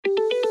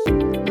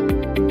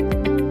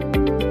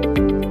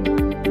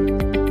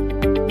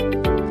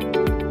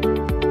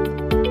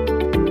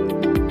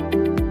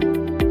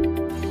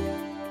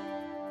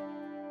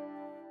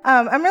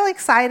I'm really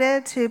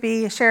excited to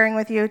be sharing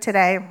with you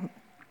today.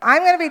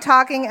 I'm going to be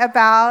talking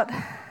about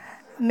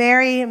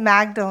Mary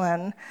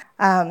Magdalene.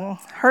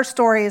 Her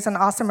story is an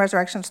awesome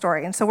resurrection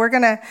story, and so we're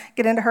going to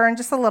get into her in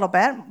just a little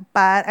bit,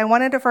 but I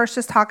wanted to first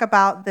just talk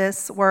about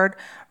this word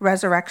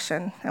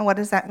resurrection, and what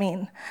does that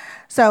mean?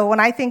 So when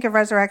I think of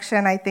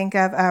resurrection, I think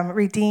of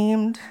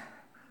redeemed,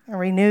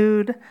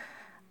 renewed,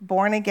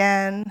 born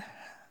again,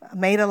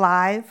 made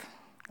alive.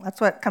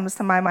 That's what comes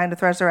to my mind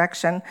with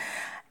resurrection.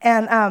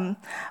 And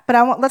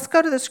let's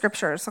go to the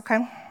scriptures,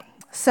 okay?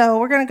 So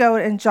we're going to go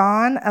in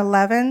John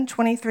 11,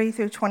 23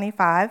 through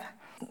 25.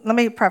 Let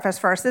me preface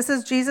first. This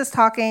is Jesus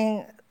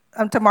talking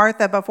to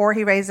Martha before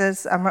he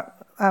raises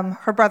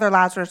her brother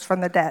Lazarus from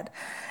the dead.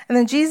 And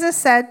then Jesus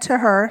said to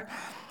her,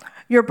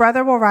 "Your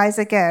brother will rise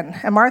again."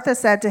 And Martha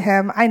said to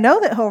him, "I know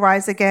that he'll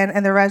rise again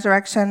in the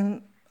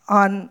resurrection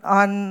on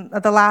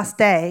the last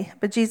day."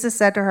 But Jesus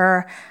said to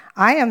her,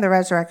 "I am the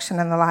resurrection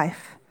and the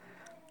life.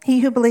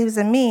 He who believes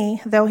in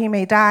me, though he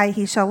may die,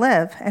 he shall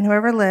live. And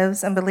whoever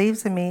lives and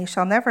believes in me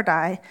shall never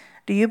die.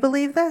 Do you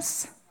believe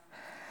this?"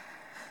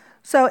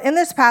 So in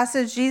this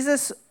passage,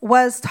 Jesus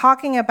was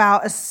talking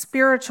about a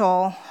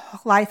spiritual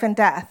life and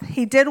death.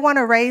 He did want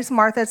to raise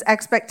Martha's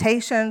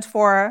expectations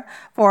for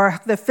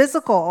the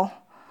physical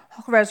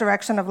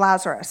resurrection of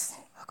Lazarus.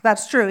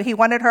 That's true. He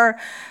wanted her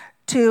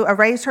to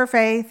raise her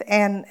faith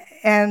and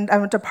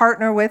to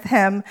partner with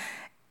him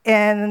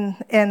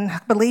in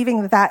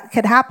believing that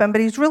could happen.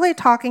 But he's really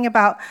talking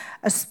about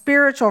a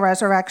spiritual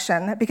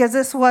resurrection because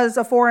this was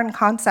a foreign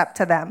concept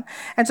to them.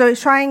 And so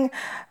he's trying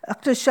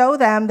to show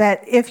them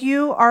that if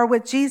you are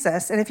with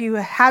Jesus and if you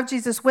have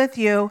Jesus with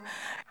you,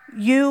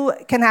 you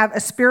can have a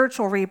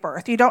spiritual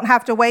rebirth. You don't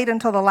have to wait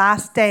until the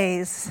last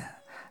days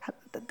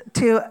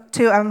to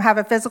have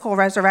a physical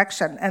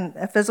resurrection and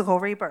a physical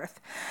rebirth.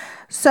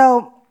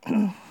 So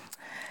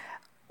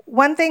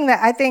one thing that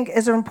I think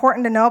is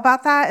important to know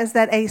about that is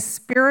that a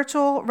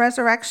spiritual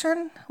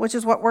resurrection, which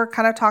is what we're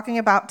kind of talking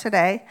about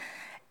today,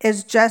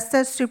 is just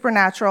as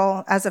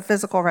supernatural as a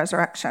physical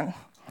resurrection.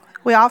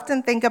 We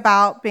often think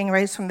about being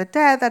raised from the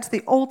dead. That's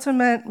the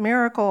ultimate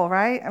miracle,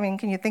 right? I mean,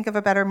 can you think of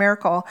a better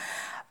miracle?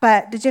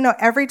 But did you know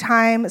every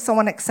time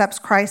someone accepts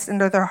Christ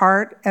into their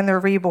heart and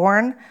they're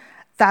reborn,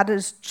 that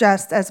is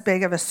just as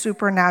big of a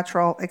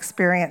supernatural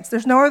experience.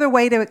 There's no other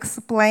way to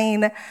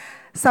explain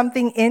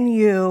something in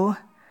you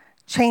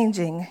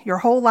changing, your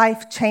whole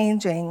life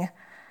changing,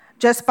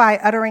 just by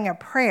uttering a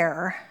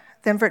prayer,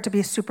 than for it to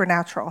be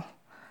supernatural.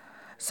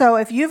 So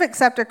if you've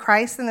accepted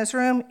Christ in this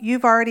room,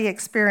 you've already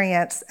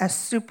experienced a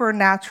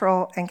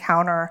supernatural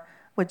encounter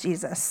with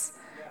Jesus.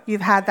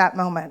 You've had that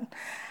moment.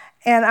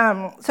 And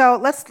so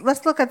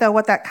let's look at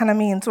what that kind of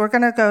means. We're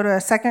going to go to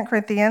 2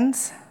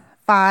 Corinthians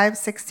 5,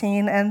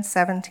 16, and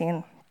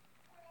 17.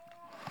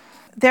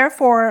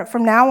 "Therefore,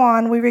 from now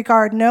on, we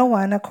regard no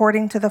one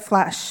according to the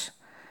flesh.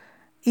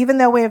 Even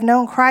though we have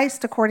known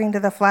Christ according to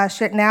the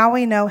flesh, yet now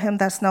we know him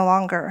thus no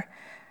longer.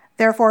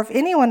 Therefore, if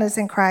anyone is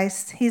in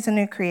Christ, he's a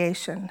new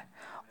creation.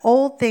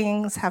 Old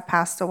things have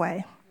passed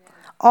away.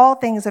 All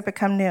things have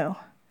become new.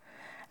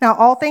 Now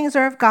all things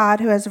are of God,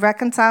 who has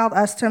reconciled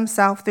us to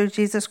himself through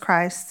Jesus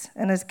Christ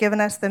and has given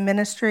us the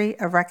ministry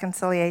of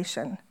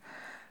reconciliation."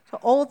 So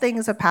old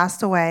things have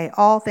passed away.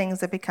 All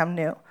things have become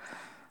new.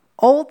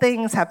 Old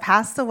things have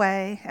passed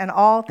away and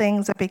all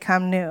things have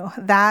become new.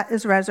 That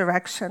is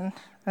resurrection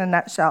in a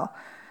nutshell.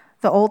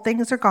 The old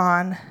things are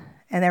gone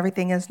and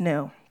everything is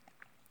new.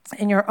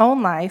 In your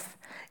own life,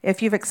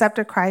 if you've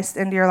accepted Christ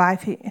into your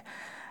life,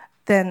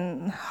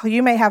 then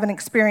you may have an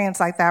experience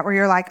like that where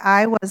you're like,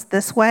 I was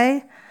this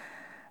way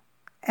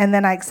and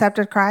then I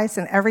accepted Christ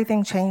and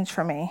everything changed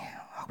for me.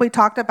 We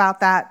talked about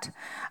that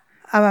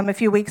a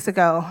few weeks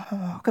ago.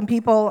 When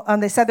people,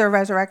 they said their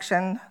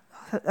resurrection,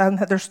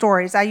 their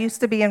stories. I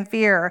used to be in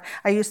fear.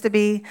 I used to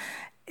be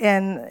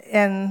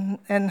in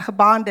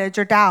bondage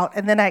or doubt,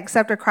 and then I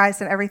accepted Christ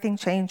and everything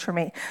changed for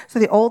me. So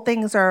the old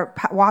things are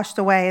washed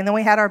away. And then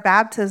we had our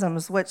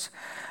baptisms, which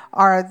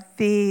are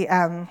the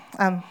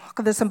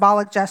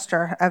symbolic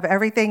gesture of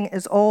everything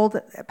is old,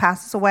 it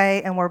passes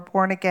away, and we're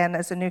born again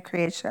as a new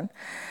creation.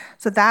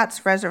 So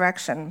that's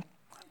resurrection.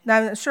 Now,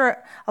 I'm sure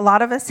a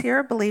lot of us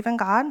here believe in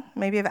God.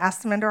 Maybe have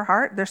asked him into our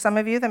heart. There's some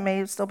of you that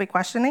may still be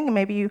questioning, and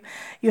maybe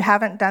you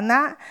haven't done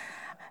that.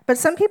 But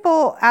some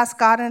people ask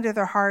God into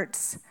their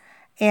hearts,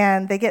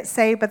 and they get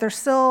saved, but they're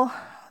still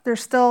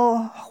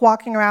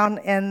walking around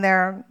in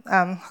their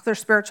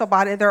spiritual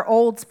body, their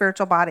old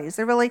spiritual bodies.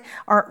 They really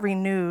aren't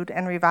renewed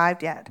and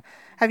revived yet.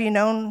 Have you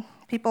known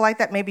people like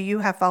that? Maybe you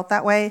have felt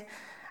that way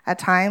at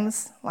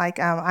times. Like,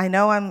 I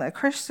know I'm a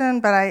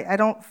Christian, but I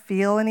don't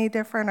feel any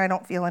different. I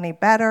don't feel any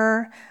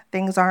better.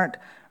 Things aren't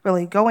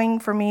really going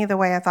for me the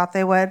way I thought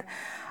they would.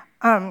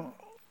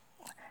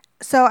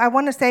 So I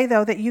want to say,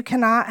 though, that you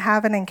cannot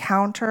have an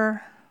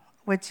encounter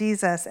with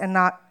Jesus and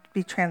not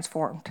be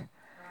transformed.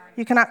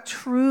 You cannot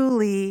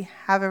truly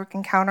have an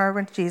encounter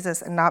with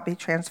Jesus and not be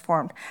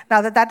transformed.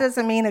 Now, that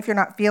doesn't mean if you're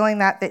not feeling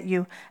that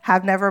you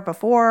have never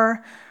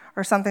before,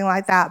 or something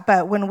like that.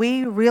 But when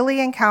we really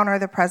encounter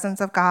the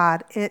presence of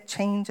God, it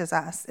changes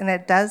us and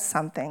it does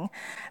something.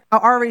 Now,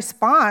 our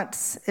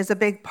response is a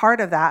big part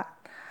of that,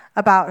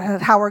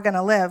 about how we're going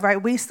to live,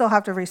 right? We still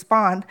have to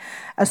respond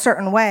a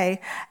certain way.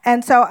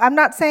 And so I'm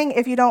not saying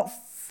if you don't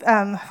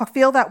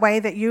feel that way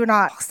that you're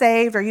not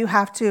saved or you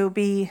have to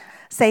be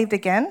saved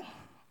again.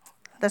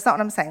 That's not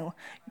what I'm saying.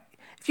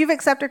 If you've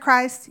accepted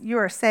Christ, you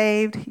are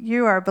saved,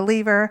 you are a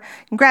believer.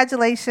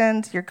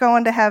 Congratulations, you're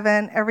going to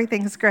heaven,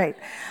 everything's great.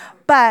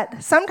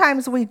 But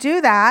sometimes we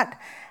do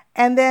that,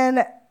 and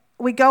then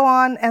we go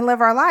on and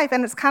live our life,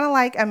 and it's kind of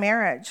like a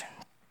marriage.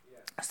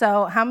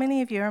 So how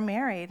many of you are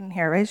married in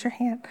here? Raise your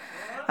hand.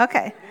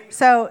 Okay.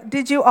 So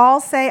did you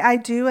all say I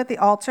do at the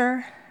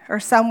altar or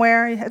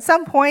somewhere? At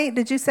some point,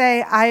 did you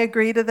say I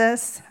agree to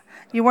this?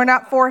 You were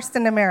not forced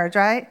into marriage,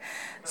 right?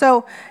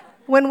 So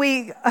when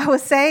we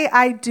say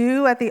I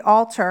do at the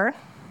altar,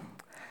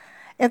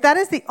 if that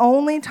is the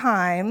only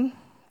time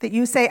that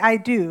you say I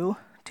do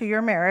to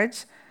your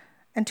marriage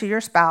and to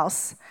your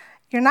spouse,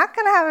 you're not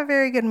going to have a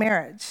very good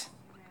marriage.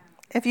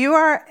 If you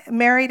are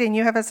married and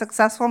you have a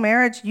successful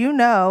marriage, you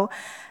know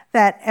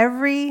that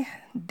every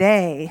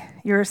day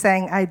you're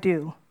saying, I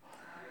do.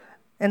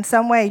 In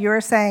some way, you're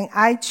saying,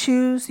 I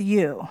choose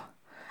you.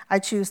 I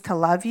choose to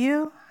love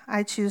you.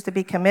 I choose to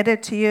be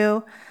committed to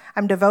you.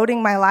 I'm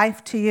devoting my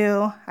life to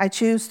you. I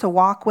choose to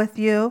walk with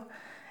you.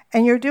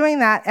 And you're doing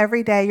that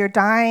every day. You're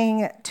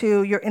dying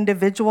to your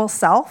individual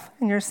self,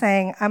 and you're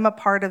saying, I'm a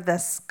part of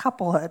this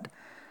couplehood,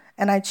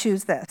 and I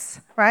choose this,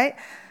 right?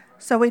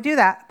 So we do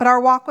that, but our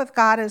walk with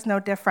God is no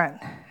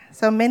different.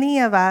 So many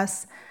of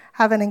us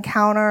have an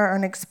encounter or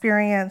an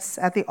experience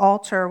at the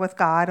altar with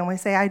God, and we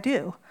say, I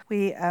do.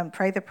 We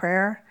pray the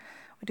prayer.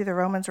 We do the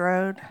Romans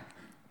Road,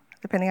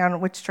 depending on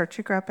which church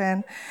you grew up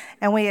in,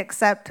 and we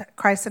accept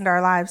Christ into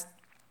our lives.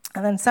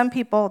 And then some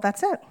people,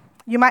 that's it.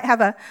 You might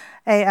have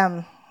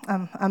a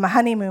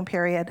honeymoon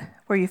period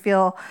where you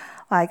feel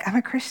like, I'm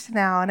a Christian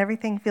now, and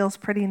everything feels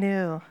pretty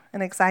new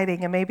and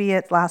exciting, and maybe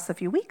it lasts a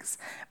few weeks,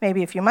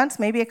 maybe a few months,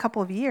 maybe a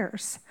couple of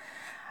years.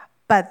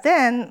 But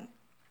then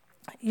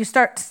you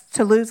start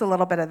to lose a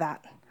little bit of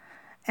that.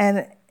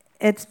 And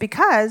it's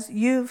because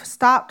you've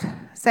stopped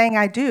saying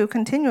I do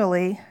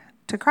continually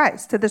to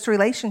Christ, to this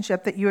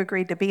relationship that you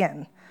agreed to be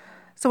in.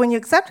 So when you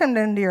accept him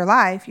into your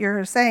life,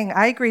 you're saying,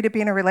 I agree to be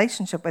in a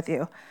relationship with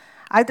you.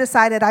 I've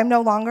decided I'm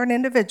no longer an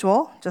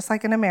individual, just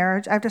like in a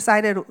marriage. I've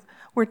decided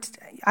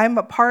I'm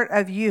a part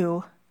of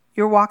you.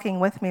 You're walking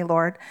with me,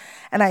 Lord,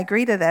 and I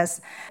agree to this.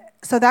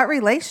 So that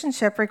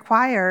relationship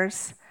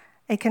requires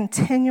a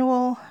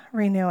continual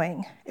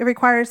renewing. It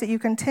requires that you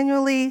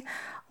continually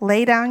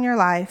lay down your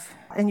life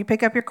and you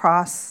pick up your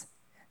cross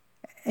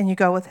and you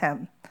go with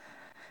him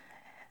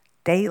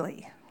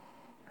daily.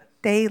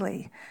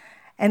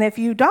 And if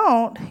you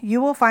don't,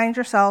 you will find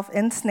yourself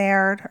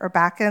ensnared or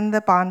back in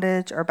the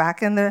bondage or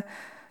back in I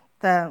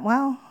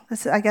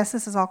guess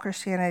this is all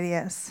Christianity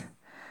is.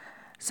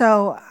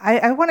 So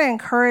I want to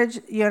encourage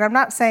you, and I'm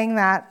not saying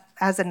that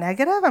as a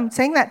negative. I'm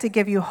saying that to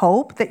give you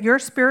hope that your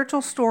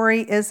spiritual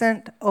story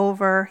isn't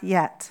over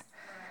yet.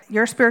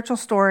 Your spiritual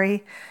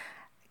story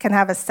can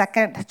have a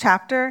second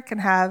chapter, can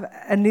have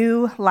a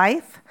new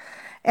life,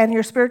 and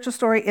your spiritual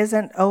story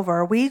isn't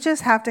over. We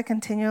just have to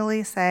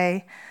continually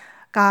say,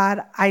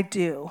 God, I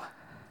do.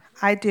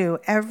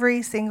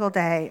 Every single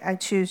day I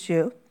choose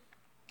you.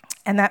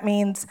 And that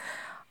means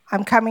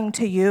I'm coming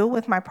to you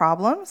with my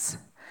problems.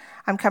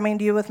 I'm coming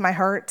to you with my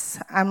hurts.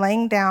 I'm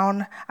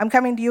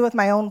coming to you with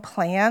my own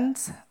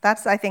plans.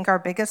 That's, I think, our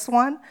biggest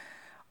one.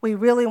 We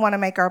really want to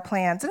make our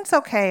plans. And it's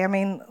okay. I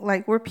mean,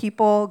 like, we're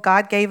people.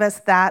 God gave us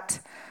that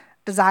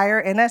desire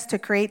in us to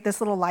create this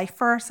little life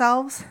for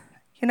ourselves.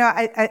 You know,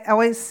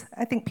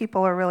 I think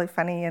people are really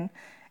funny and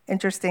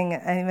interesting,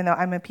 even though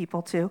I'm a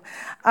people too.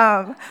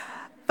 But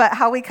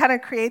how we kind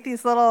of create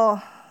these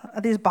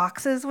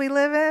boxes we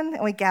live in,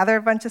 and we gather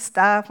a bunch of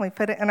stuff, and we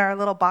put it in our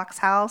little box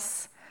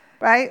house,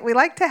 right? We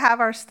like to have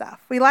our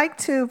stuff. We like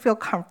to feel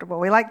comfortable.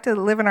 We like to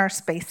live in our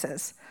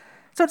spaces.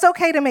 So it's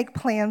okay to make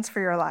plans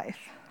for your life.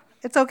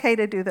 It's okay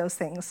to do those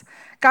things.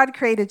 God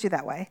created you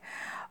that way.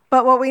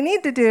 But what we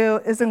need to do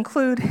is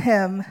include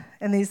him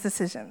in these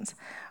decisions.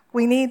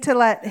 We need to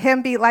let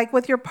him be like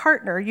with your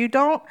partner. You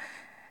don't,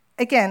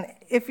 again,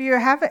 if you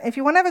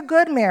want to have a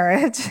good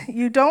marriage,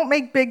 you don't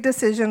make big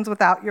decisions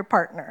without your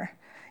partner.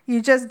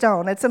 You just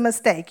don't. It's a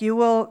mistake. You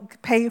will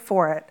pay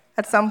for it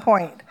at some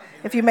point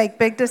if you make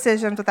big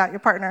decisions without your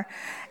partner.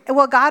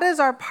 Well, God is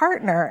our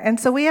partner, and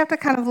so we have to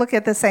kind of look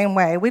at it the same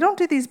way. We don't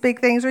do these big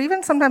things or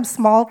even sometimes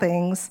small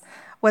things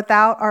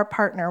without our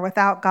partner,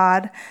 without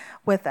God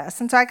with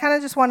us. And so I kind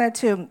of just wanted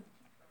to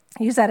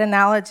use that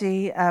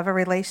analogy of a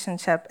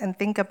relationship and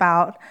think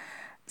about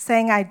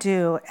saying I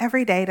do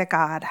every day to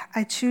God.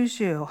 I choose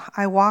you.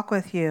 I walk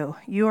with you.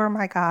 You are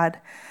my God.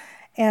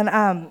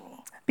 And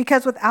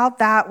because without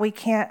that, we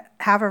can't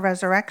have a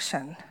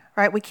resurrection,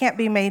 right? We can't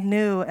be made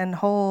new and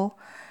whole.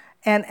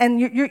 And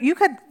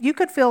you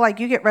could feel like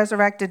you get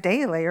resurrected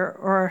daily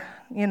or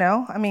you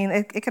know, I mean,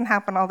 it can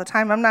happen all the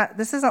time.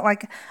 This isn't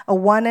like a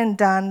one and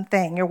done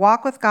thing. Your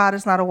walk with God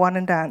is not a one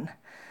and done.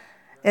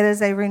 It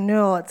is a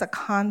renewal. It's a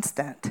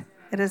constant.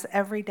 It is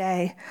every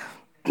day.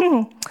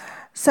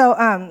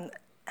 So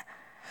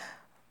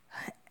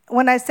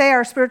when I say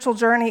our spiritual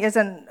journey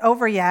isn't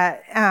over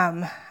yet,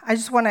 I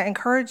just want to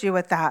encourage you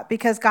with that,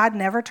 because God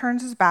never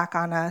turns his back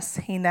on us.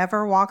 He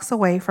never walks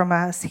away from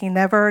us. He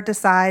never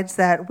decides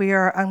that we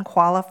are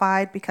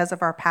unqualified because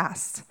of our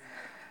past.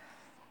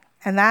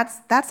 And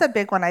that's a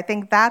big one. I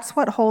think that's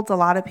what holds a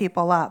lot of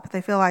people up.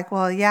 They feel like,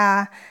 well,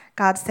 yeah,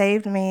 God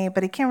saved me,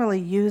 but he can't really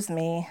use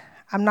me.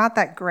 I'm not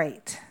that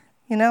great.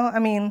 I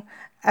mean,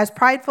 as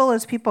prideful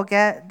as people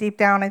get, deep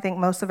down, I think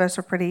most of us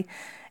are pretty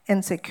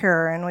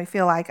insecure, and we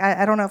feel like,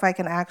 I don't know if I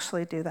can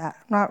actually do that.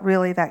 I'm not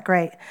really that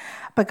great.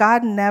 But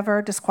God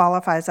never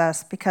disqualifies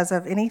us because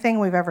of anything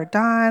we've ever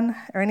done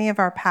or any of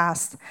our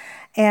past.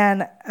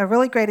 And a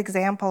really great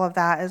example of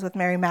that is with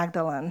Mary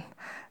Magdalene.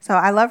 So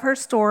I love her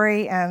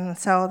story, and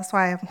so that's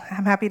why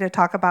I'm happy to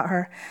talk about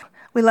her.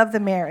 We love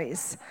the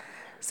Marys.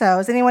 So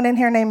is anyone in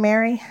here named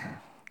Mary?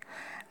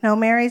 No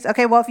Marys?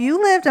 Okay, well, if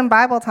you lived in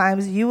Bible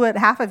times,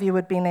 half of you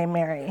would be named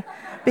Mary,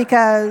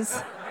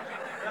 because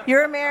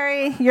you're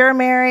Mary, you're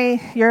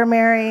Mary, you're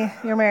Mary,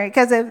 you're Mary,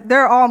 because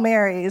they're all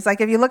Marys.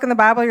 Like if you look in the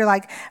Bible, you're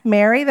like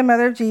Mary, the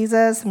mother of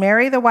Jesus,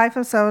 Mary, the wife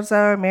of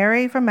so-and-so,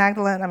 Mary from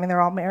Magdalene. I mean,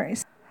 they're all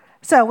Marys.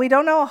 So we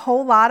don't know a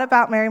whole lot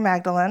about Mary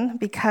Magdalene,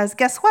 because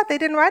guess what? They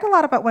didn't write a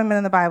lot about women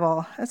in the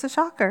Bible. It's a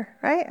shocker,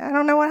 right? I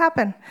don't know what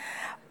happened.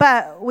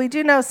 But we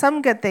do know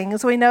some good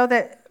things. We know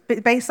that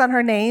based on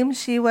her name,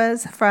 she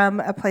was from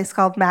a place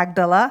called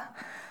Magdala.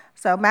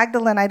 So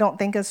Magdalene, I don't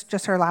think, is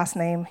just her last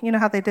name. You know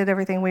how they did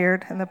everything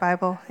weird in the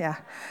Bible? Yeah.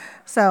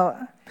 So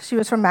she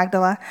was from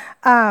Magdala.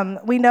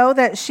 We know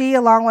that she,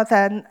 along with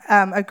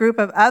a group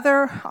of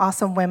other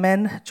awesome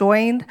women,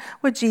 joined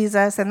with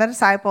Jesus and the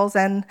disciples,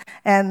 and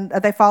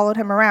they followed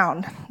him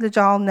around. Did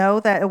y'all know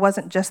that it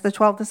wasn't just the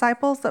 12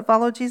 disciples that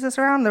followed Jesus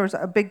around? There was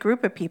a big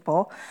group of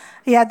people.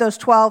 He had those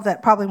 12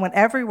 that probably went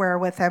everywhere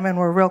with him and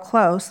were real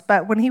close.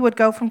 But when he would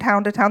go from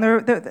town to town,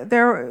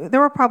 there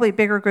were probably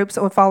bigger groups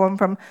that would follow him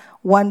from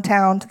one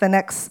town to the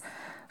next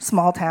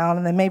small town,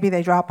 and then maybe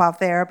they drop off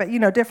there. But,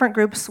 different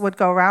groups would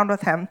go around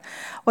with him.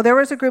 Well, there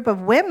was a group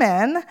of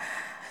women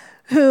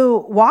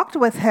who walked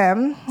with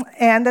him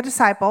and the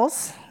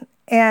disciples,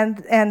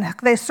 and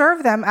they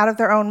served them out of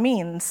their own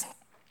means.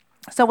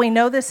 So we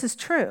know this is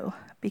true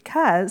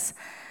because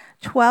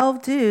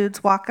 12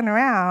 dudes walking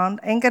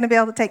around ain't going to be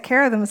able to take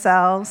care of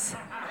themselves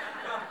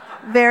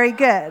very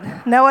good.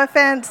 No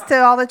offense to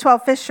all the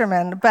 12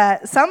 fishermen,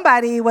 but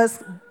somebody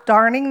was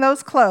darning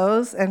those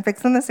clothes and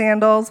fixing the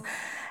sandals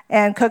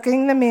and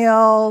cooking the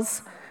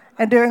meals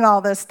and doing all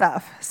this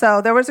stuff.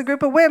 So there was a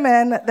group of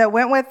women that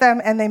went with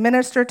them, and they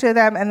ministered to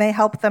them, and they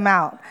helped them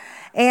out.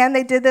 And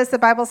they did this, the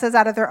Bible says,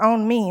 out of their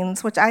own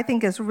means, which I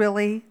think is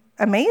really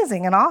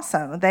amazing and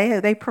awesome.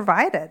 They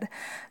provided.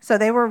 So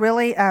they were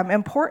really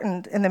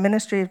important in the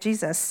ministry of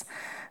Jesus.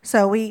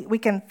 So we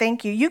can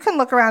thank you. You can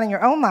look around in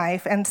your own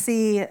life and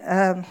see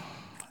the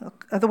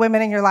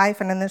women in your life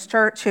and in this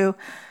church who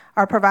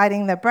are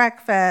providing the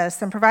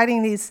breakfast and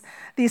providing these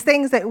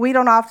things that we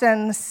don't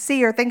often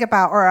see or think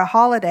about, or a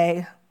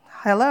holiday.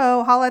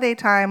 Hello, holiday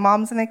time.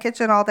 Mom's in the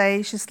kitchen all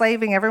day. She's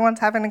slaving. Everyone's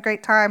having a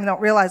great time.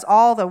 Don't realize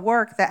all the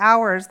work, the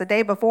hours, the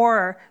day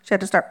before. She had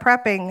to start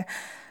prepping.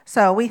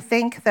 So we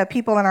thank the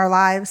people in our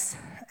lives,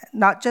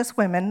 not just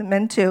women,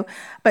 men too,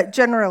 but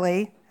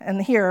generally,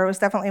 and here it was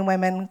definitely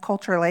women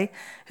culturally,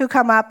 who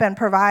come up and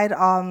provide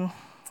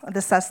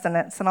the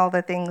sustenance and all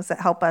the things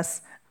that help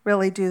us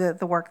really do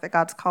the work that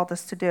God's called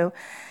us to do.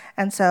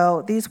 And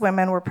so these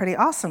women were pretty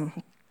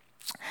awesome.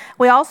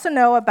 We also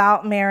know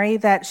about Mary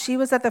that she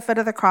was at the foot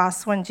of the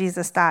cross when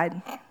Jesus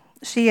died.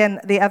 She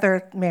and the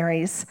other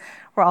Marys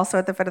were also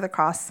at the foot of the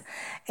cross.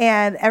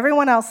 And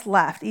everyone else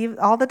left.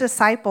 All the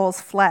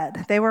disciples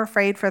fled. They were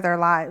afraid for their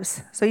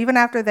lives. So even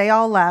after they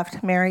all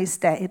left, Mary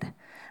stayed.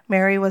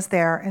 Mary was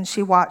there, and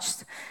she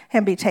watched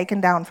him be taken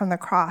down from the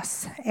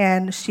cross.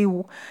 And she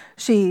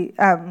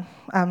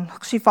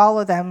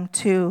followed them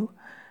to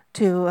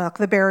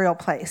the burial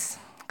place,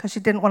 because she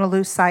didn't want to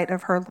lose sight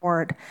of her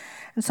Lord.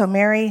 And so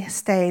Mary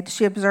stayed.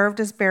 She observed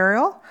his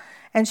burial,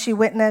 and she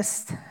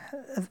witnessed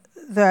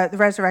the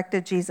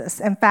resurrected Jesus.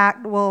 In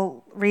fact,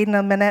 we'll read in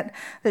a minute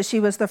that she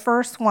was the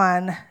first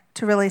one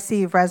to really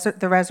see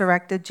the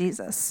resurrected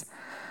Jesus.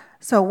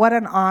 So what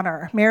an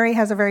honor. Mary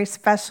has a very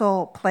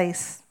special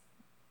place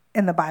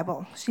in the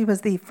Bible. She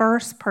was the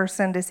first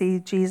person to see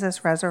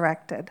Jesus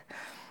resurrected.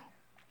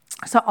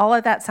 So all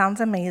of that sounds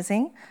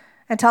amazing.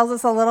 It tells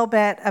us a little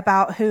bit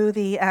about who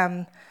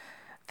the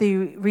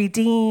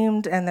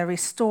redeemed and the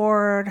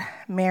restored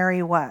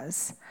Mary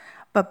was.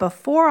 But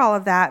before all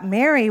of that,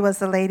 Mary was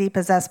the lady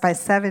possessed by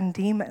 7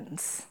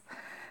 demons.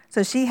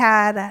 So she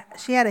had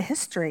a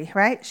history,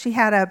 right? She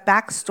had a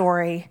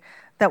backstory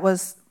that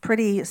was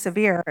pretty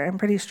severe and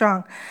pretty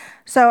strong.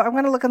 So I'm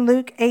going to look in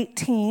Luke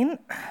 18,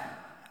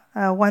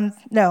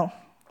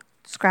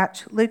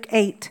 Luke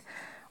 8,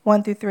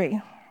 1 through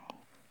 3.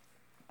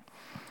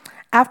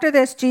 After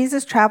this,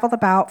 Jesus traveled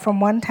about from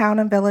one town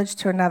and village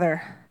to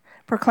another,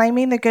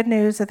 proclaiming the good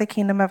news of the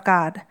kingdom of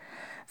God.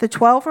 The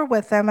 12 were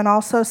with them, and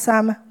also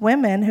some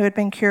women who had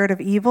been cured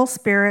of evil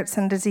spirits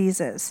and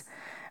diseases.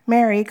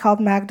 Mary, called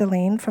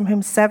Magdalene, from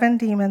whom 7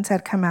 demons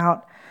had come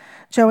out,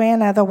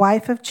 Joanna, the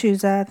wife of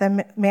Chuza,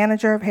 the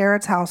manager of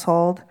Herod's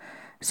household,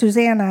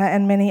 Susanna,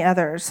 and many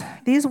others.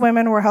 These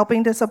women were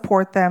helping to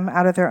support them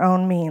out of their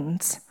own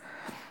means.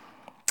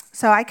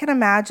 So I can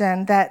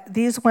imagine that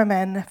these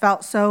women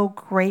felt so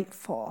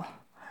grateful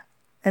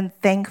and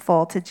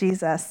thankful to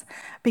Jesus,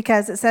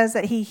 because it says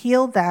that he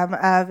healed them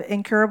of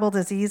incurable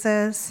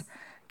diseases,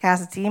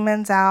 cast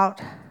demons out.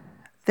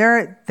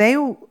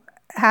 They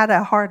had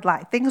a hard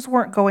life. Things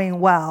weren't going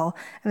well,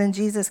 and then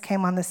Jesus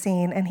came on the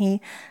scene, and he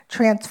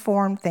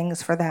transformed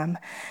things for them.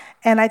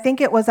 And I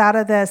think it was out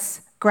of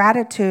this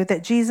gratitude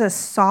that Jesus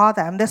saw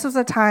them. This was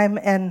a time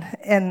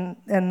in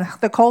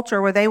the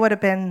culture where they would have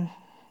been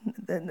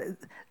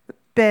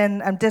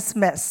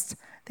dismissed.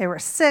 They were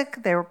sick,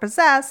 they were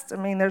possessed. I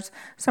mean, there's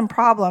some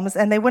problems,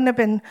 and they wouldn't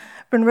have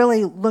been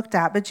really looked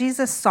at. But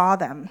Jesus saw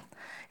them.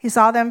 He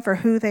saw them for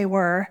who they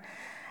were,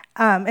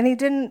 and he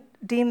didn't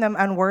deem them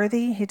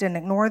unworthy. He didn't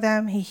ignore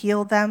them. He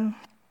healed them.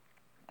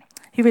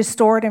 He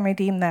restored and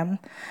redeemed them.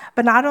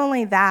 But not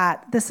only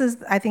that, this is,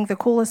 I think, the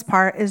coolest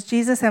part, is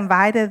Jesus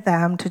invited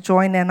them to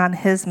join in on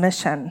his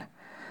mission.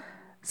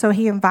 So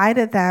he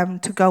invited them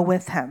to go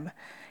with him.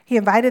 He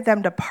invited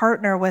them to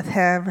partner with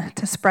him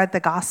to spread the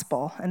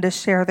gospel and to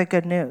share the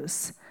good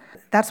news.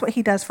 That's what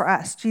he does for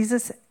us.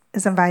 Jesus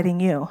is inviting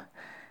you.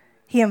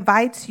 He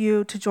invites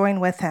you to join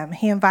with him.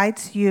 He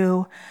invites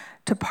you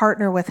to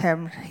partner with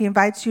him. He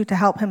invites you to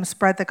help him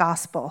spread the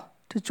gospel,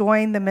 to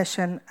join the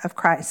mission of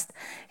Christ.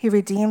 He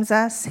redeems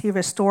us, he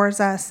restores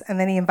us, and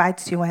then he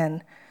invites you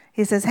in.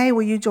 He says, hey,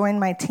 will you join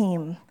my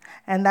team?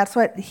 And that's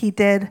what he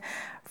did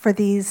for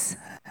these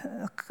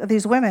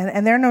women,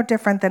 and they're no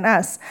different than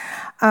us.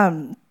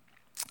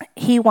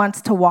 He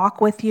wants to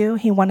walk with you.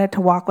 He wanted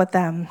to walk with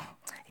them.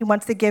 He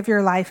wants to give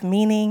your life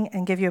meaning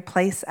and give you a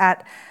place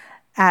at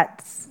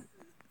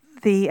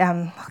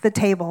the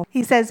table.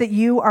 He says that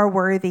you are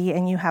worthy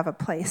and you have a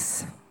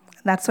place.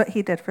 And that's what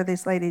he did for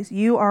these ladies.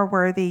 You are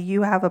worthy.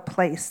 You have a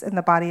place in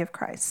the body of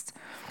Christ.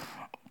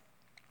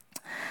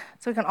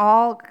 So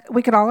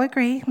we can all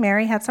agree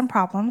Mary had some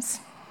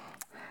problems.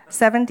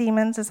 7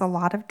 demons is a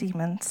lot of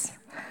demons.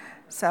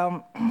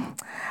 So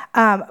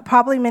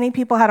probably many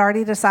people had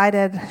already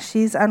decided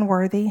she's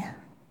unworthy.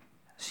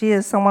 She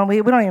is someone,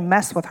 we don't even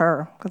mess with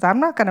her, because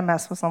I'm not going to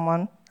mess with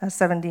someone that has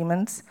 7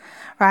 demons,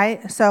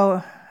 right?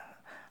 So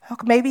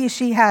maybe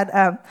she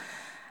had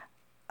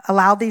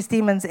allowed these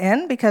demons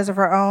in because of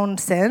her own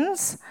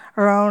sins,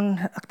 her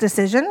own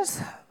decisions.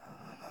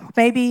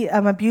 Maybe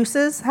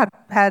abuses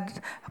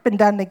had been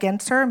done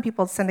against her and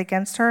people had sinned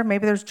against her.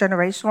 Maybe there's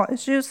generational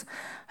issues.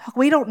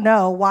 We don't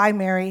know why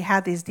Mary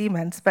had these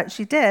demons, but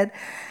she did.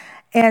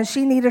 And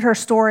she needed her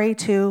story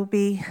to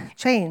be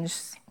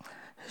changed.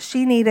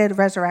 She needed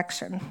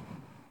resurrection,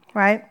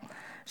 right?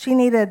 She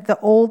needed the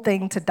old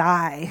thing to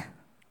die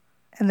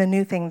and the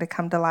new thing to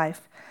come to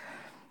life.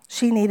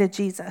 She needed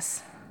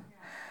Jesus.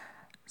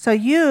 So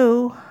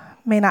you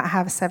may not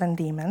have 7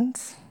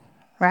 demons,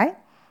 right?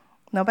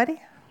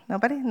 Nobody?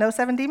 No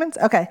 7 demons?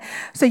 Okay.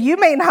 So you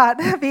may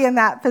not be in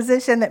that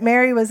position that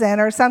Mary was in,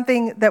 or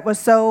something that was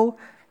so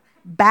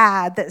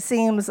bad that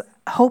seems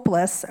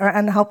hopeless or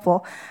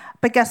unhelpful.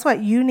 But guess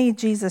what? You need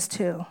Jesus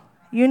too.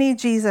 You need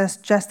Jesus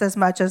just as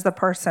much as the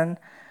person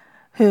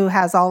who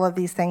has all of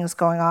these things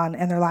going on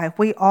in their life.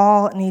 We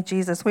all need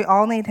Jesus. We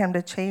all need him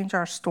to change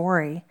our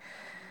story.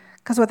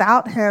 Because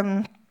without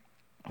him,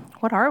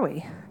 what are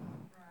we?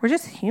 We're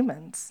just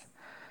humans.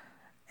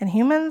 And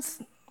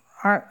humans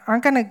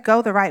aren't going to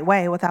go the right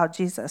way without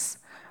Jesus.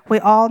 We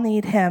all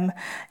need him.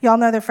 Y'all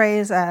know the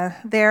phrase,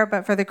 there,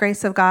 but for the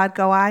grace of God,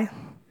 go I.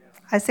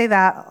 I say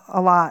that a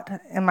lot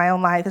in my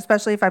own life,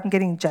 especially if I'm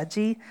getting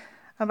judgy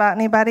about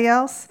anybody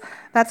else.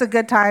 That's a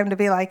good time to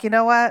be like, you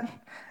know what?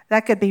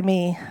 That could be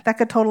me. That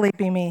could totally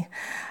be me.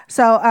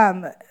 So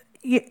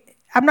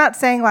I'm not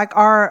saying like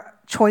our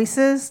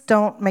choices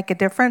don't make a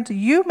difference.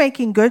 You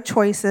making good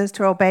choices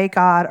to obey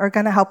God are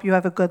going to help you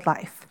have a good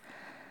life.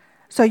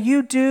 So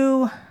you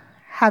do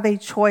have a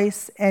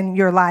choice in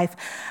your life.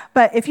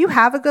 But if you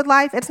have a good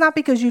life, it's not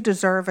because you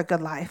deserve a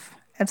good life.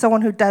 And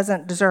someone who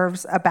doesn't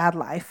deserves a bad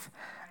life.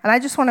 And I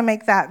just want to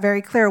make that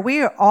very clear.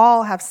 We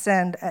all have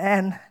sinned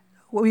and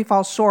we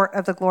fall short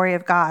of the glory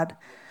of God.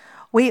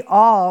 We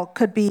all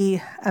could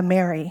be a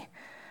Mary.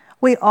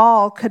 We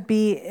all could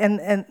be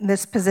in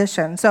this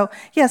position. So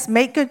yes,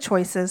 make good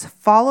choices.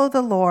 Follow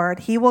the Lord.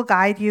 He will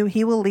guide you.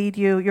 He will lead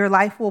you. Your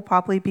life will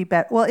probably be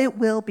better. Well, it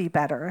will be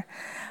better.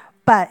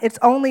 But it's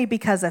only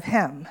because of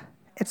him.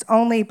 It's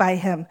only by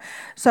him.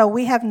 So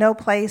we have no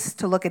place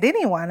to look at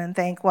anyone and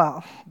think,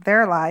 well,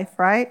 their life,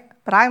 right?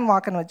 But I'm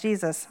walking with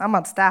Jesus. I'm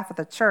on staff at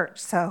the church,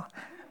 so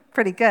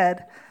pretty good.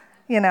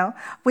 You know,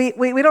 we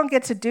don't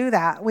get to do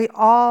that. We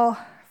all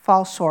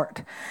fall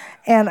short.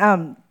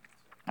 And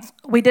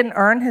we didn't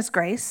earn his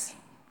grace.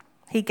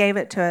 He gave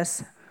it to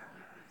us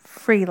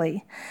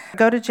freely.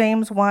 Go to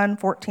James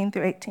 1:14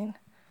 through 18.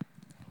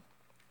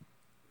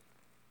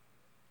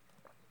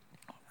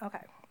 Okay.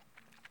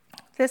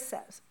 This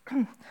says,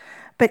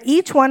 but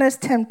each one is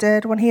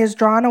tempted when he is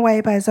drawn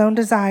away by his own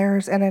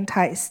desires and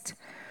enticed.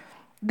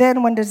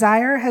 Then when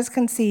desire has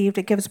conceived,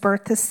 it gives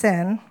birth to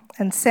sin,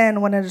 and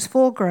sin, when it is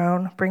full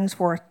grown, brings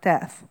forth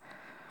death.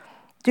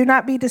 Do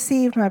not be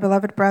deceived, my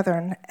beloved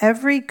brethren.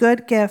 Every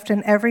good gift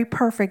and every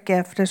perfect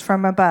gift is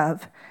from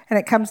above, and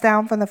it comes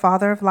down from the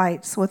Father of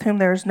lights, with whom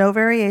there is no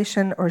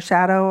variation or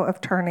shadow of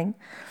turning.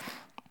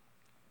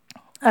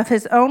 Of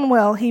his own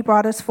will he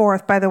brought us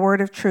forth by the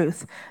word of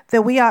truth,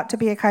 that we ought to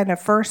be a kind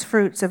of first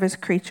fruits of his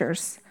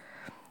creatures.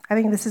 I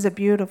think this is a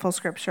beautiful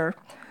scripture.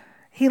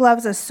 He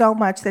loves us so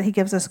much that he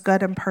gives us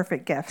good and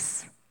perfect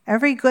gifts.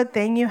 Every good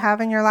thing you have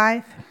in your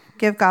life,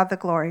 give God the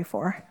glory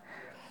for.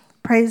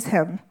 Praise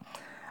him.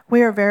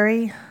 We are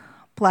very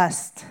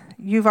blessed.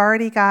 You've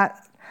already got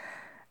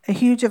a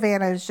huge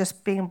advantage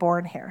just being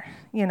born here.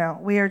 You know,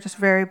 we are just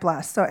very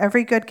blessed. So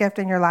every good gift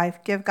in your life,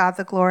 give God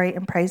the glory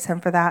and praise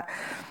him for that.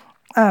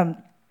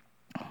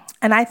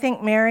 And I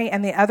think Mary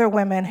and the other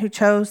women who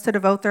chose to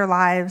devote their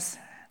lives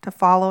to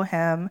follow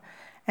him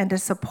and to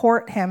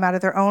support him out of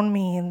their own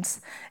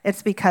means,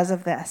 it's because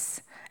of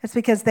this. It's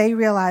because they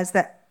realized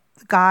that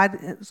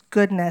God's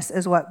goodness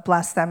is what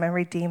blessed them and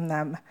redeemed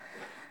them.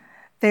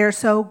 They are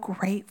so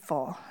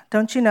grateful.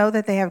 Don't you know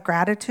that they have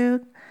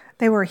gratitude?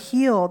 They were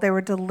healed, they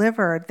were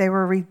delivered, they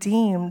were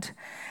redeemed.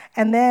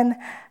 And then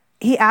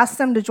he asked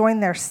them to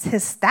join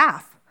his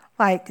staff.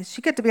 Like,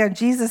 she get to be on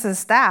Jesus'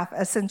 staff,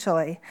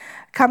 essentially,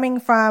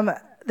 coming from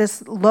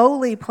this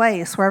lowly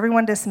place where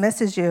everyone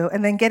dismisses you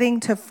and then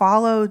getting to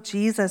follow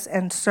Jesus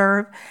and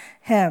serve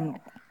him.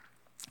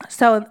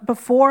 So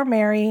before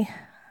Mary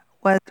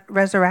was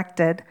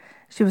resurrected,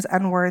 she was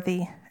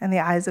unworthy in the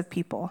eyes of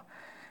people.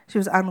 She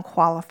was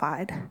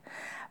unqualified.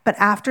 But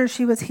after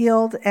she was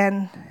healed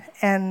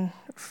and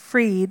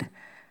freed,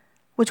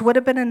 which would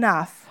have been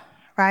enough,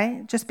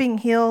 right? Just being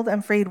healed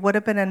and freed would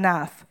have been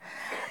enough.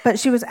 But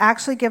she was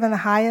actually given the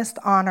highest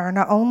honor,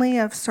 not only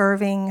of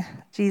serving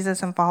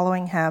Jesus and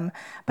following him,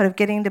 but of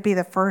getting to be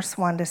the first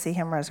one to see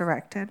him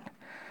resurrected.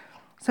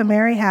 So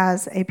Mary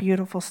has a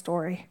beautiful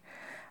story.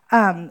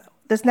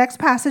 This next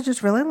passage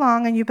is really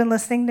long, and you've been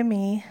listening to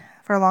me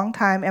for a long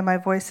time, and my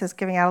voice is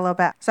giving out a little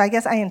bit. So I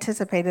guess I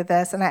anticipated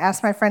this, and I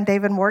asked my friend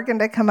David Morgan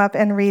to come up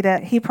and read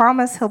it. He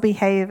promised he'll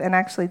behave and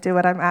actually do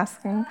what I'm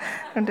asking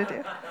him to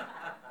do.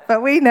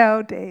 But we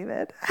know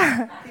David.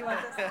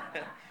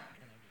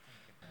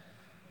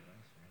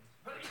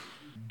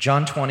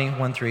 John 20,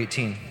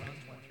 1-18.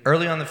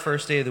 Early on the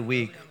first day of the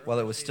week, while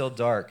it was still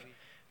dark,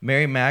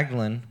 Mary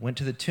Magdalene went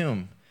to the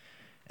tomb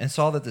and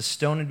saw that the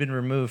stone had been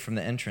removed from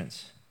the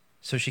entrance.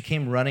 So she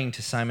came running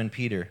to Simon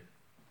Peter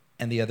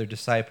and the other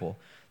disciple,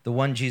 the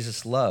one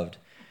Jesus loved.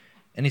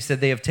 And he said,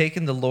 "They have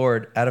taken the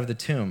Lord out of the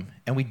tomb,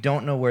 and we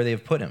don't know where they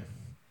have put him."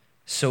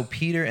 So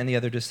Peter and the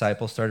other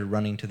disciple started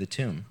running to the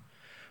tomb.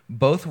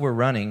 Both were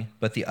running,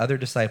 but the other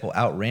disciple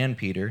outran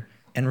Peter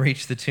and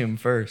reached the tomb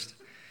first.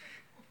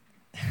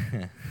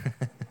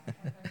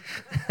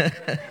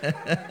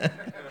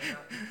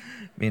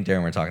 Me and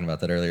Darren were talking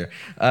about that earlier.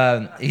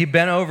 He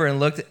bent over and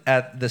looked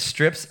at the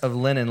strips of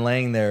linen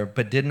laying there,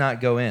 but did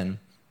not go in.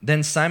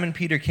 Then Simon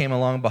Peter came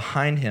along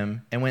behind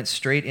him and went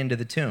straight into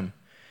the tomb.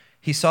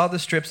 He saw the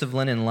strips of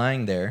linen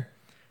lying there,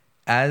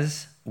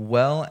 as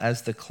well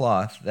as the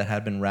cloth that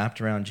had been wrapped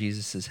around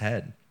Jesus'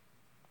 head.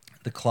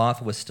 The cloth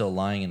was still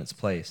lying in its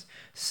place,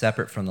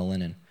 separate from the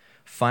linen.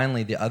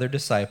 Finally, the other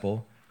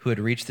disciple, who had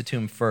reached the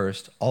tomb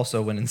first,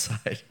 also went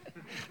inside.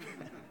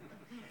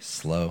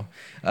 Slow.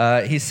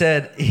 He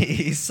said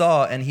he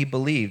saw and he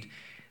believed.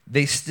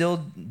 They still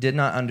did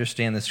not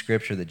understand the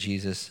scripture that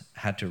Jesus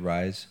had to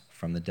rise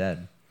from the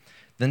dead.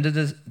 Then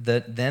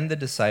the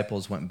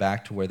disciples went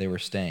back to where they were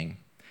staying.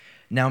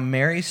 Now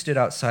Mary stood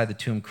outside the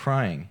tomb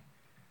crying.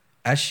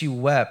 As she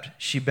wept,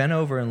 she bent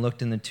over and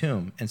looked in the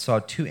tomb and saw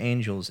two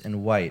angels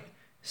in white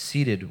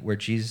seated where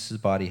Jesus'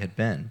 body had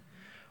been,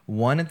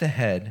 one at the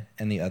head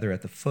and the other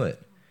at the foot.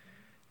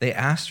 They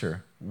asked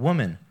her,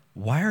 "Woman,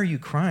 why are you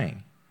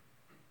crying?"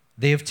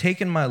 "They have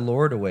taken my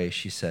Lord away,"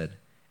 she said,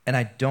 "and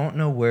I don't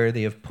know where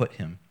they have put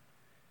him."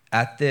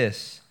 At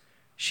this,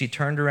 she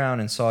turned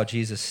around and saw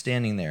Jesus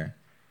standing there,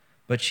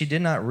 but she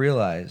did not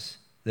realize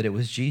that it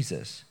was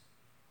Jesus.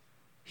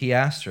 He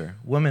asked her,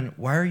 "Woman,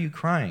 why are you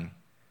crying?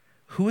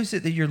 Who is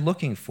it that you're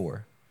looking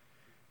for?"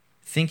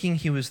 Thinking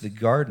he was the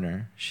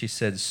gardener, she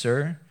said,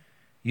 "Sir,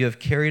 you have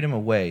carried him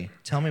away.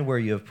 Tell me where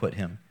you have put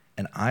him,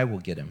 and I will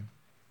get him."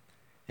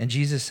 And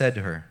Jesus said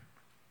to her,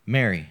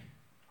 "Mary."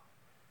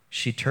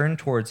 She turned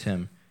towards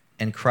him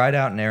and cried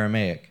out in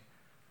Aramaic,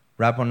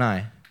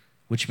 "Rabboni,"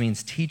 which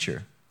means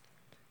teacher.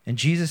 And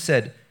Jesus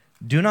said,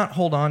 "Do not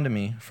hold on to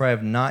me, for I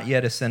have not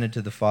yet ascended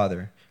to the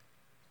Father.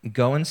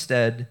 Go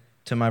instead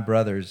to my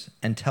brothers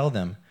and tell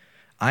them,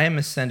 I am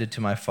ascended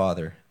to my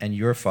Father and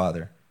your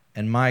Father,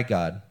 and my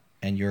God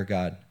and your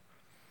God."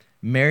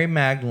 Mary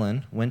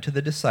Magdalene went to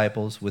the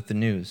disciples with the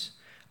news,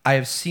 "I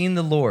have seen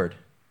the Lord,"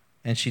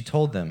 and she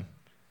told them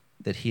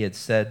that he had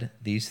said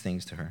these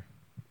things to her.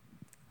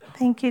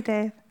 Thank you,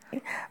 Dave.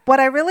 What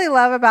I really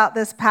love about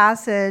this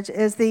passage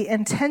is the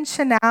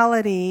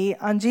intentionality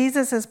on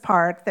Jesus'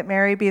 part that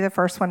Mary be the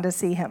first one to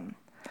see him.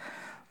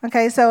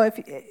 Okay, so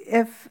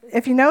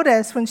if you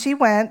notice, when she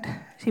went,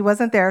 she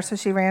wasn't there, so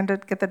she ran to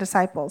get the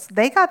disciples.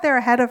 They got there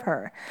ahead of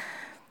her.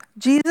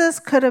 Jesus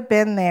could have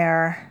been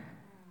there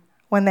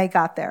when they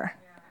got there.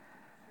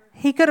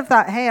 He could have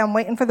thought, hey, I'm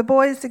waiting for the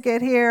boys to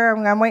get here.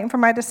 I'm waiting for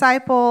my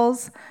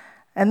disciples,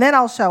 and then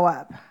I'll show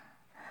up.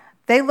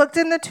 They looked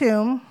in the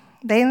tomb.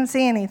 They didn't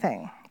see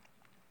anything.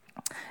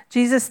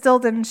 Jesus still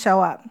didn't show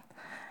up.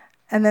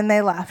 And then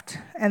they left.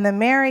 And then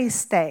Mary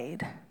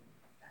stayed.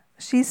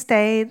 She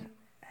stayed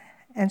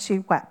and she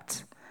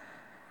wept.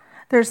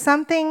 There's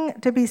something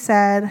to be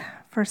said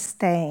for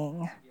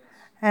staying.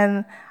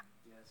 And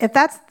if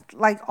that's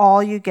like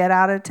all you get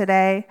out of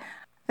today,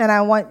 then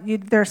I want you,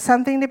 there's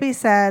something to be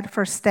said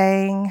for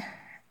staying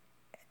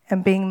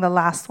and being the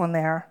last one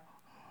there.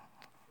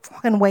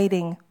 And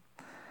waiting,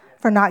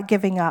 for not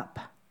giving up,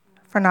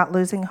 for not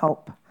losing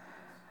hope,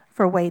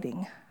 for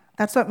waiting.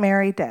 That's what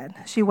Mary did.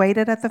 She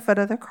waited at the foot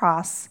of the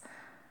cross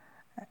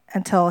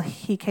until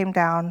he came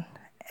down,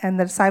 and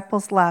the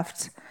disciples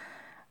left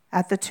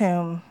at the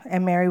tomb,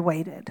 and Mary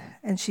waited,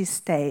 and she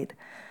stayed.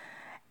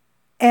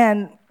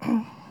 And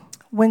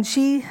when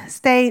she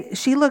stayed,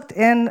 she looked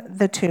in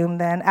the tomb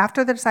then,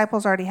 after the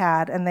disciples already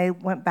had, and they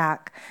went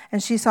back,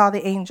 and she saw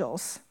the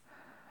angels.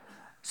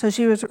 So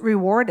she was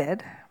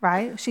rewarded,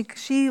 right?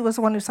 She was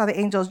the one who saw the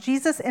angels.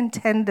 Jesus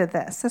intended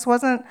this. This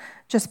wasn't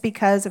just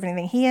because of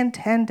anything. He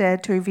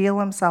intended to reveal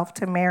himself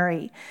to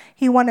Mary.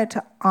 He wanted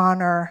to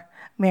honor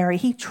Mary.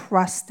 He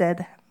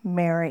trusted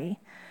Mary.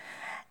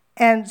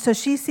 And so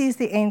she sees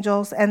the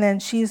angels, and then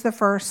she's the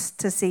first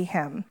to see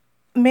him.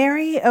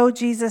 Mary owed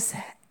Jesus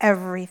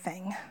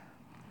everything.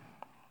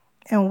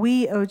 And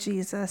we owe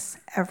Jesus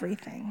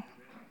everything.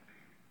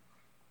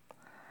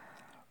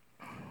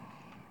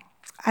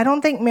 I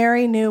don't think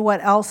Mary knew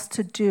what else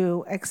to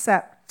do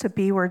except to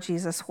be where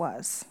Jesus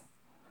was.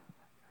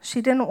 She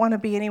didn't want to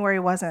be anywhere he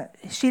wasn't.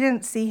 She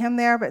didn't see him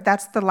there, but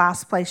that's the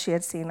last place she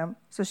had seen him,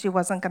 so she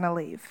wasn't going to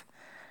leave.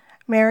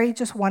 Mary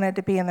just wanted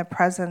to be in the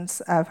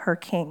presence of her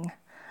King,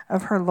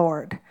 of her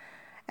Lord.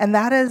 And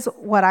that is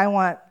what I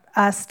want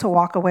us to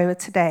walk away with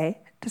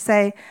today, to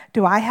say,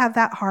 do I have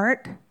that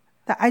heart?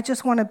 That I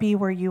just want to be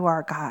where you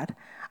are, God.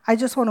 I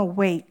just want to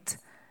wait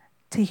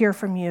to hear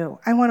from you.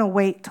 I want to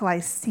wait till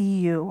I see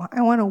you.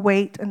 I want to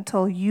wait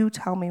until you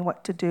tell me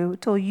what to do,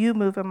 till you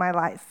move in my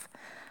life.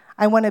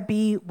 I want to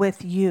be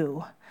with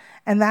you.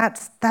 And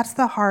that's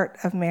the heart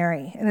of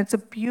Mary. And it's a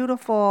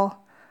beautiful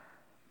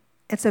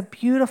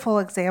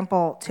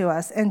example to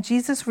us. And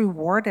Jesus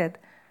rewarded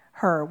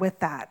her with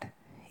that.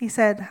 He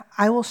said,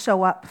 I will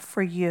show up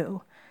for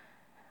you.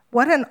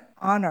 What an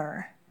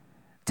honor.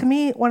 To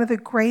me, one of the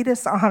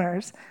greatest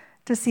honors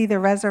to see the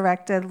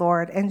resurrected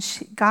Lord. And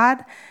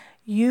God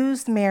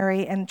used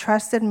Mary and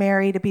trusted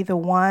Mary to be the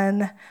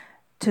one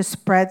to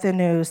spread the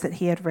news that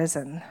he had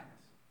risen,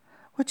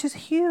 which is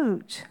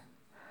huge.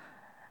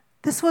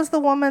 This was the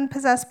woman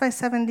possessed by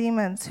 7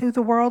 demons who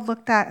the world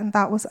looked at and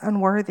thought was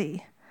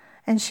unworthy.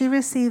 And she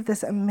received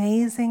this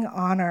amazing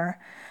honor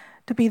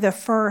to be the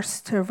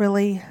first to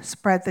really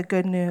spread the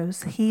good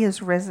news. He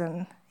is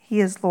risen.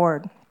 He is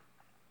Lord.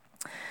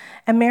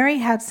 And Mary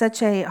had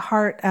such a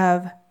heart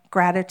of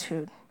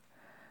gratitude.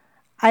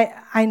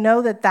 I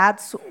know that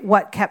that's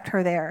what kept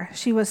her there.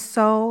 She was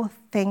so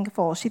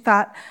thankful. She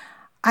thought,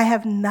 I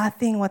have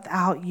nothing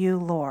without you,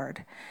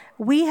 Lord.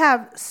 We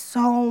have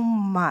so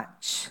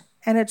much,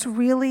 and it's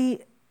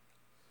really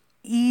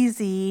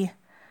easy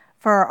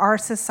for our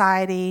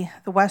society,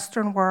 the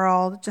Western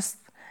world, just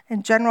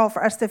in general,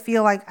 for us to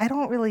feel like, I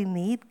don't really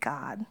need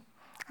God.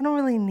 I don't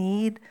really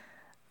need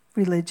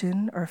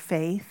religion or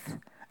faith.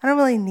 I don't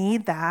really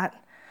need that.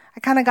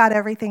 I kind of got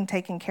everything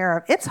taken care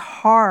of. It's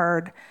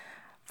hard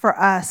for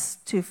us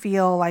to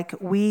feel like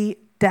we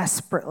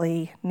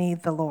desperately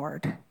need the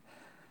Lord,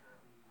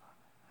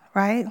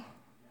 right?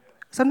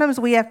 Sometimes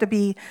we have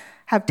to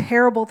have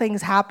terrible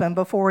things happen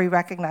before we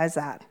recognize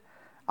that.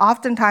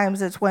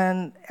 Oftentimes it's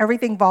when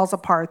everything falls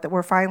apart that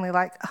we're finally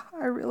like,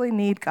 oh, I really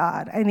need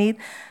God. I need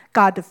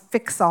God to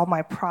fix all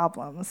my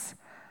problems.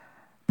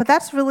 But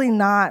that's really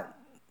not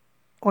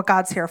what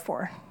God's here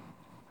for.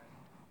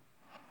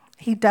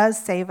 He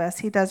does save us.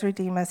 He does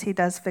redeem us. He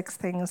does fix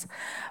things.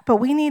 But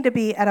we need to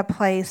be at a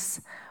place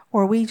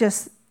where we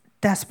just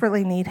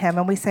desperately need him.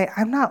 And we say,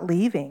 I'm not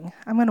leaving.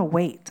 I'm going to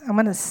wait. I'm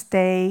going to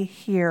stay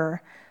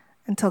here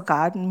until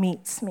God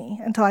meets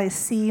me, until I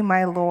see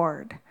my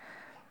Lord.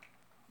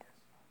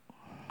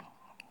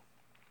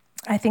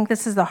 I think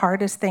this is the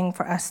hardest thing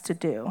for us to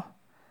do,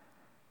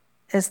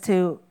 is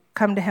to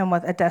come to him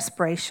with a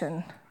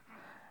desperation,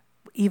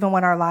 even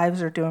when our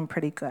lives are doing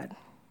pretty good.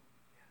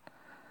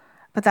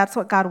 But that's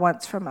what God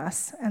wants from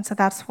us. And so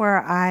that's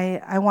where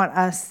I want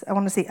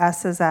to see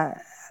us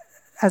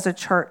as a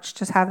church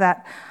just have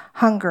that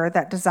hunger,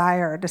 that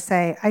desire to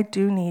say, I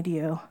do need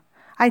you.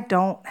 I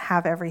don't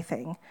have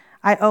everything.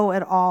 I owe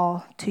it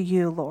all to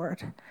you,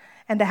 Lord.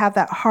 And to have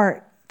that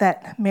heart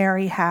that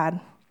Mary had.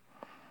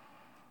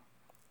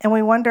 And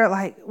we wonder,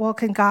 like, well,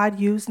 can God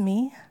use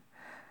me?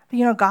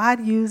 But,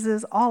 God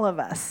uses all of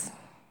us,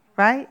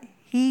 right?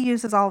 He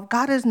uses all.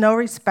 God is no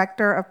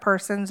respecter of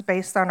persons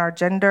based on our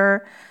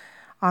gender,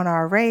 on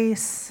our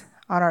race,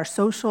 on our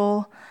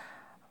social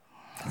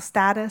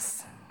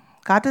status.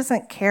 God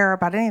doesn't care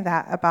about any of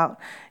that, about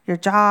your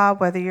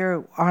job, whether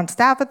you're on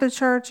staff at the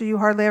church or you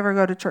hardly ever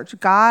go to church.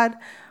 God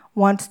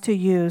wants to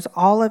use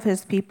all of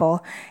his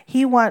people.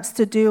 He wants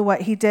to do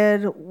what he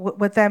did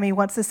with them. He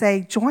wants to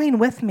say, join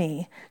with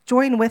me.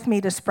 Join with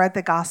me to spread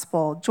the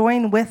gospel.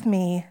 Join with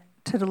me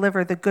to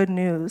deliver the good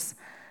news.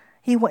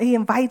 He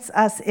invites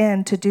us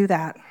in to do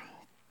that.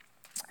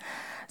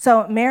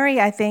 So Mary,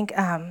 I think,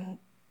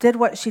 did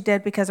what she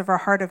did because of her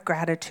heart of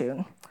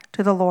gratitude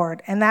to the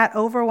Lord. And that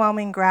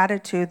overwhelming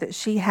gratitude that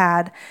she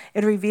had,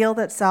 it revealed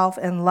itself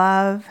in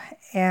love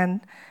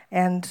and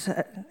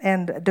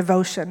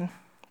devotion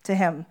to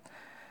him.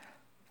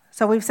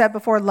 So we've said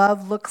before,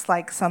 love looks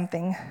like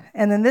something.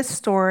 And in this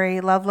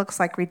story, love looks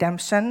like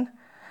redemption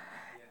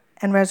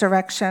and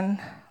resurrection.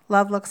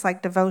 Love looks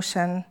like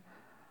devotion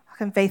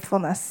and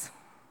faithfulness.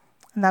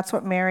 And that's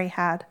what Mary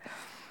had.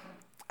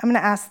 I'm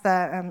going to ask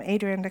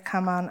Adrian to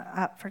come on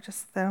up for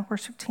just the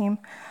worship team.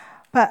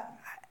 But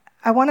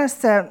I want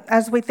us to,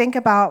 as we think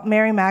about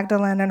Mary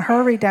Magdalene and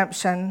her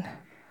redemption,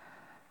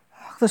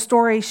 the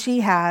story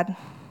she had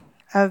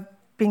of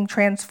being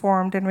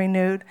transformed and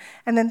renewed,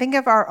 and then think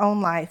of our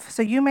own life.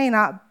 So you may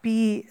not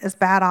be as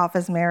bad off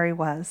as Mary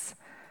was,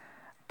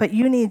 but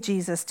you need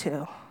Jesus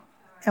too,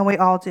 and we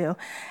all do.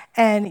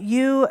 And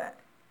you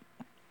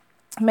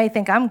may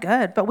think, I'm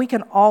good, but we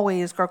can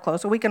always grow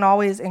closer. We can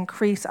always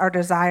increase our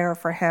desire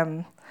for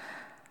him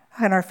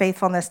and our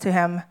faithfulness to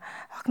him.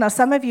 Now,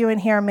 some of you in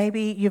here,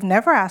 maybe you've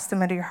never asked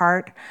him into your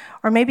heart,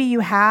 or maybe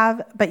you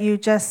have, but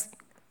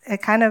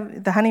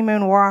the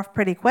honeymoon wore off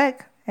pretty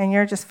quick, and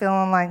you're just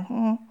feeling like,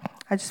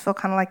 I just feel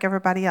kind of like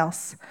everybody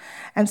else.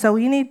 And so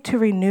we need to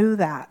renew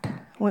that.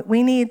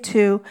 We need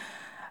to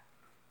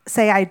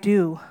say, I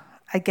do,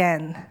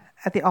 again,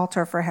 at the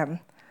altar for him.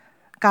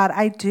 God,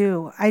 I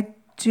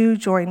do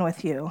join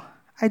with you.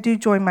 I do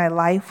join my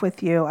life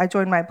with you. I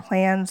join my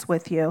plans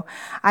with you.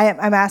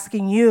 I'm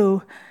asking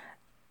you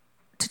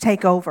to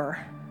take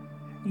over,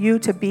 you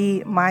to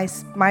be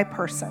my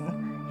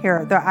person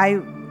here that I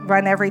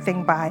run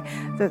everything by,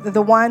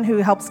 the one who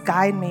helps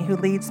guide me, who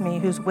leads me,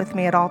 who's with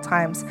me at all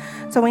times.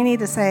 So we need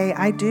to say,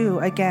 I do,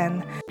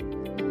 again.